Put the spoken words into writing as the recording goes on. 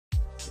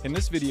In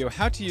this video,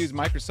 how to use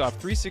Microsoft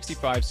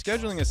 365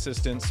 Scheduling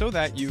Assistant so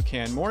that you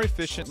can more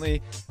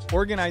efficiently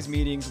organize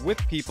meetings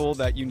with people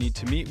that you need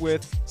to meet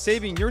with,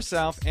 saving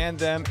yourself and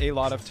them a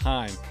lot of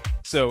time.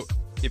 So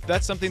if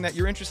that's something that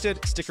you're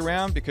interested, stick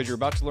around because you're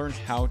about to learn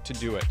how to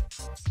do it.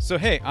 So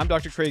hey, I'm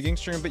Dr. Craig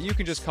Ingstrom, but you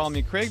can just call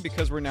me Craig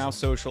because we're now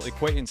social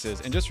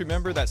acquaintances. And just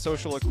remember that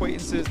social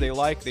acquaintances, they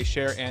like, they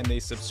share, and they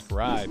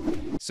subscribe.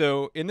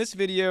 So in this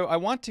video, I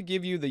want to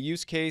give you the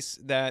use case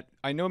that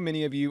I know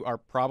many of you are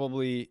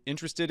probably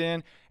interested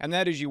in, and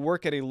that is you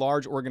work at a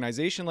large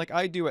organization like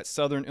I do at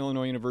Southern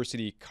Illinois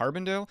University,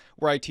 Carbondale,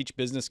 where I teach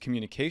business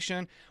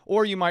communication,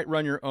 or you might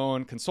run your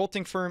own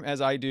consulting firm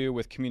as I do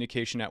with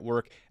Communication at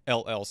Work,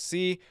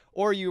 LLC,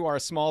 or you are a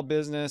small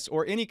business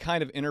or any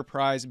kind of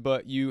enterprise,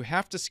 but you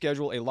have to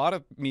schedule a lot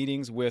of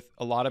meetings with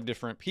a lot of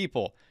different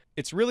people.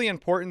 It's really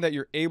important that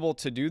you're able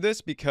to do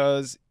this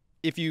because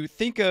if you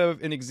think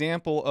of an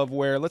example of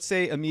where, let's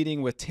say, a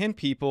meeting with 10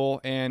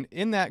 people, and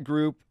in that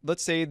group,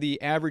 let's say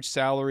the average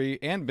salary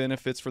and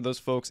benefits for those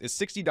folks is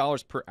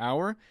 $60 per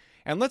hour.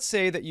 And let's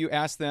say that you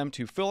ask them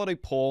to fill out a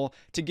poll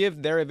to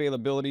give their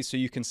availability so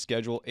you can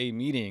schedule a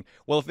meeting.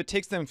 Well, if it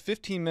takes them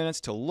 15 minutes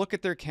to look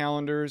at their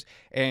calendars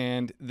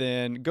and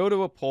then go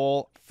to a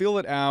poll, fill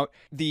it out,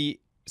 the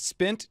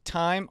spent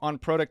time on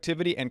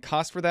productivity and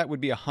cost for that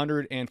would be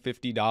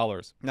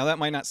 $150. Now that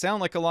might not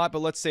sound like a lot, but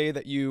let's say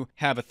that you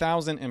have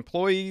 1,000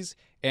 employees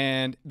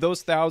and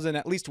those 1,000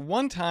 at least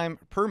one time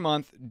per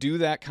month do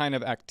that kind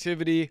of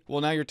activity.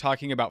 Well, now you're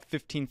talking about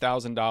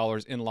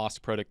 $15,000 in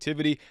lost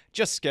productivity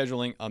just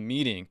scheduling a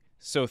meeting.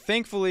 So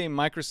thankfully,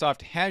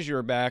 Microsoft has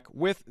your back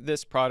with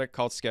this product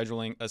called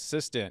Scheduling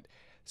Assistant.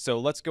 So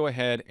let's go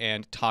ahead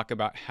and talk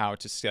about how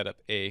to set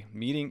up a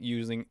meeting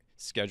using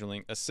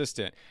Scheduling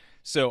Assistant.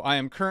 So I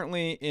am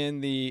currently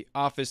in the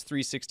Office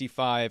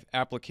 365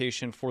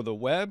 application for the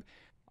web.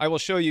 I will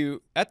show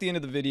you at the end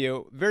of the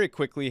video very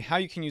quickly how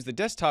you can use the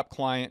desktop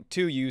client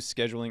to use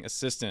Scheduling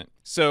Assistant.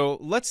 So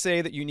let's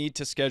say that you need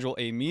to schedule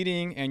a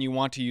meeting and you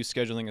want to use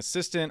Scheduling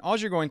Assistant. All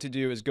you're going to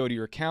do is go to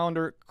your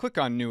calendar, click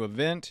on New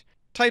Event,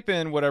 type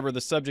in whatever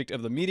the subject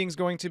of the meeting is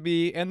going to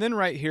be, and then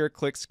right here,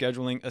 click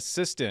Scheduling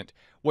Assistant.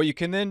 What you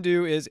can then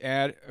do is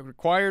add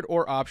required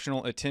or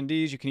optional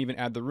attendees. You can even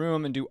add the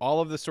room and do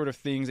all of the sort of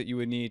things that you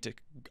would need to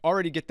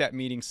already get that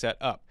meeting set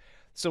up.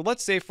 So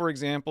let's say, for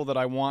example, that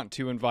I want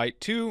to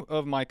invite 2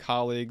 of my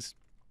colleagues.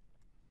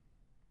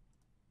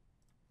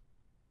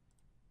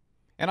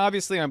 And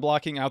obviously, I'm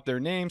blocking out their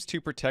names to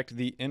protect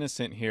the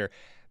innocent here.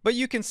 But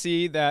you can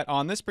see that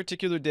on this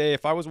particular day,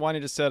 if I was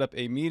wanting to set up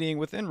a meeting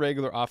within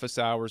regular office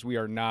hours, we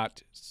are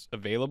not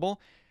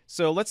available.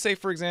 So let's say,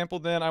 for example,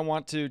 then I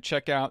want to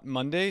check out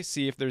Monday,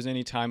 see if there's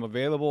any time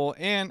available.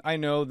 And I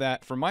know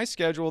that for my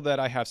schedule that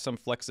I have some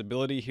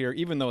flexibility here,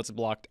 even though it's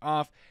blocked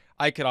off,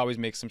 I could always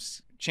make some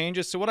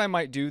changes. So what I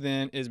might do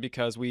then is,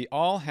 because we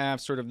all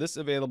have sort of this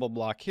available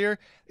block here,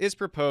 is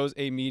propose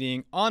a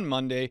meeting on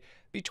Monday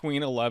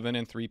between 11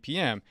 and 3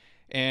 p.m.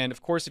 And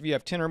of course, if you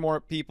have 10 or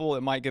more people,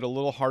 it might get a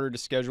little harder to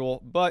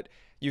schedule, but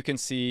you can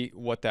see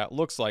what that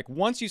looks like.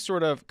 Once you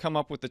sort of come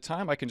up with the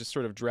time, I can just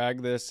sort of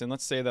drag this. And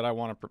let's say that I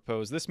want to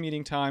propose this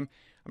meeting time.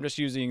 I'm just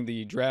using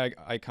the drag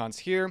icons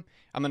here.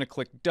 I'm going to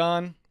click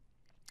Done.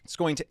 It's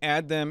going to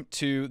add them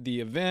to the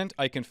event.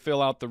 I can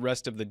fill out the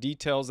rest of the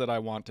details that I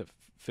want to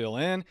fill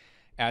in,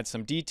 add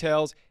some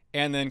details,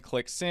 and then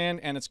click Send,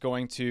 and it's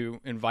going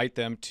to invite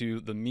them to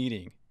the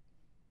meeting.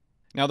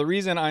 Now, the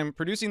reason I'm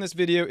producing this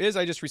video is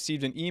I just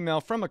received an email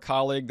from a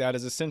colleague that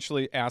is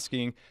essentially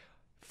asking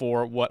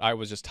for what I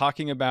was just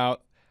talking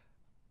about.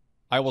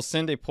 I will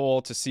send a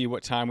poll to see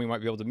what time we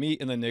might be able to meet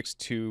in the next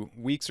 2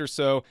 weeks or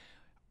so.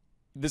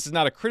 This is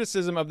not a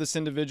criticism of this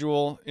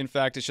individual. In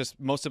fact, it's just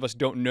most of us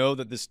don't know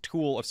that this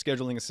tool of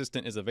Scheduling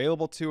Assistant is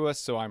available to us.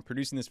 So I'm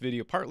producing this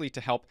video partly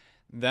to help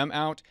them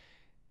out.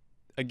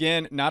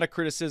 Again, not a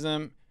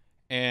criticism.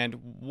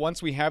 And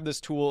once we have this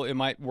tool, it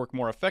might work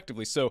more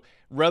effectively. So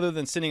rather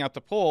than sending out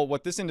the poll,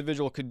 what this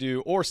individual could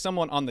do, or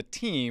someone on the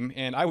team,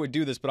 and I would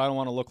do this, but I don't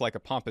want to look like a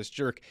pompous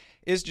jerk,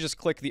 is just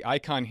click the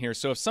icon here.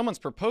 So if someone's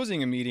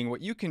proposing a meeting, what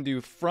you can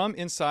do from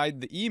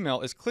inside the email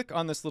is click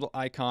on this little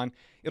icon.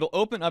 It'll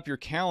open up your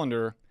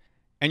calendar,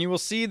 and you will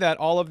see that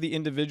all of the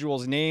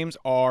individuals' names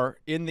are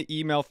in the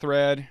email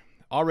thread,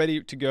 all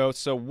ready to go.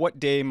 So what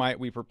day might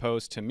we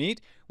propose to meet?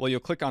 Well, you'll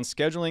click on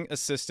Scheduling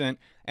Assistant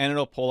and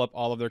it'll pull up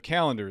all of their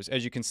calendars.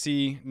 As you can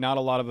see, not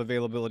a lot of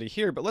availability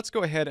here, but let's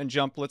go ahead and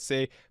jump, let's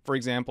say, for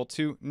example,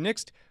 to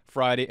next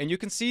Friday. And you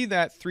can see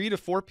that 3 to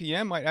 4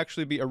 p.m. might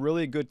actually be a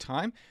really good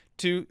time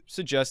to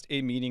suggest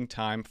a meeting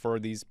time for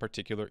these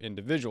particular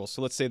individuals.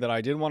 So let's say that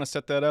I did want to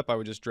set that up. I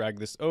would just drag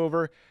this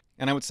over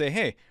and I would say,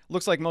 hey,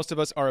 looks like most of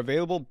us are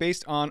available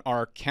based on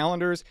our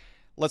calendars.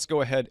 Let's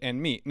go ahead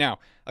and meet. Now,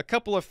 a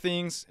couple of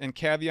things and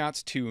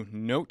caveats to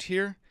note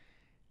here.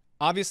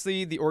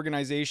 Obviously, the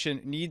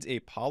organization needs a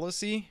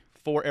policy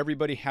for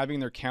everybody having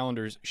their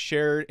calendars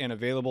shared and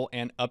available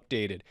and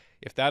updated.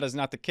 If that is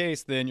not the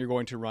case, then you're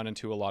going to run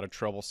into a lot of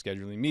trouble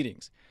scheduling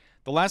meetings.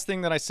 The last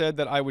thing that I said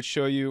that I would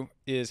show you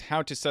is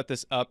how to set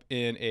this up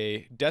in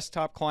a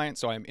desktop client.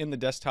 So I'm in the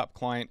desktop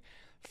client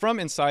From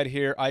inside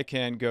here, I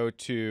can go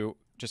to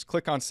just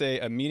click on, say,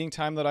 a meeting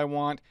time that I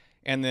want,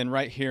 and then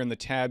right here in the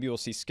tab, you'll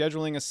see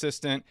Scheduling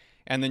Assistant,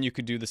 and then you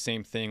could do the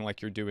same thing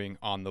like you're doing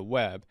on the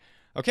web.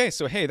 Okay,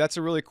 so hey, that's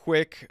a really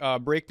quick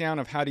breakdown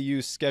of how to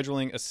use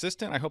Scheduling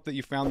Assistant. I hope that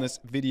you found this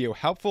video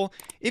helpful.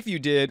 If you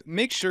did,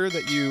 make sure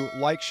that you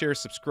like, share,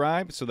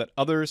 subscribe so that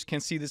others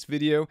can see this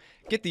video,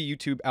 get the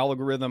YouTube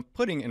algorithm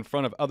putting in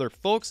front of other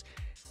folks.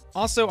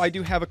 Also, I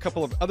do have a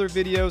couple of other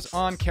videos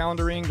on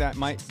calendaring that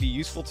might be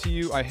useful to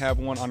you. I have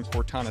one on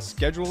Cortana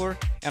Scheduler,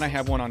 and I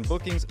have one on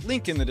bookings,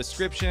 link in the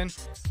description.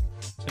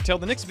 Until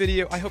the next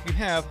video, I hope you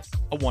have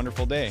a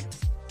wonderful day.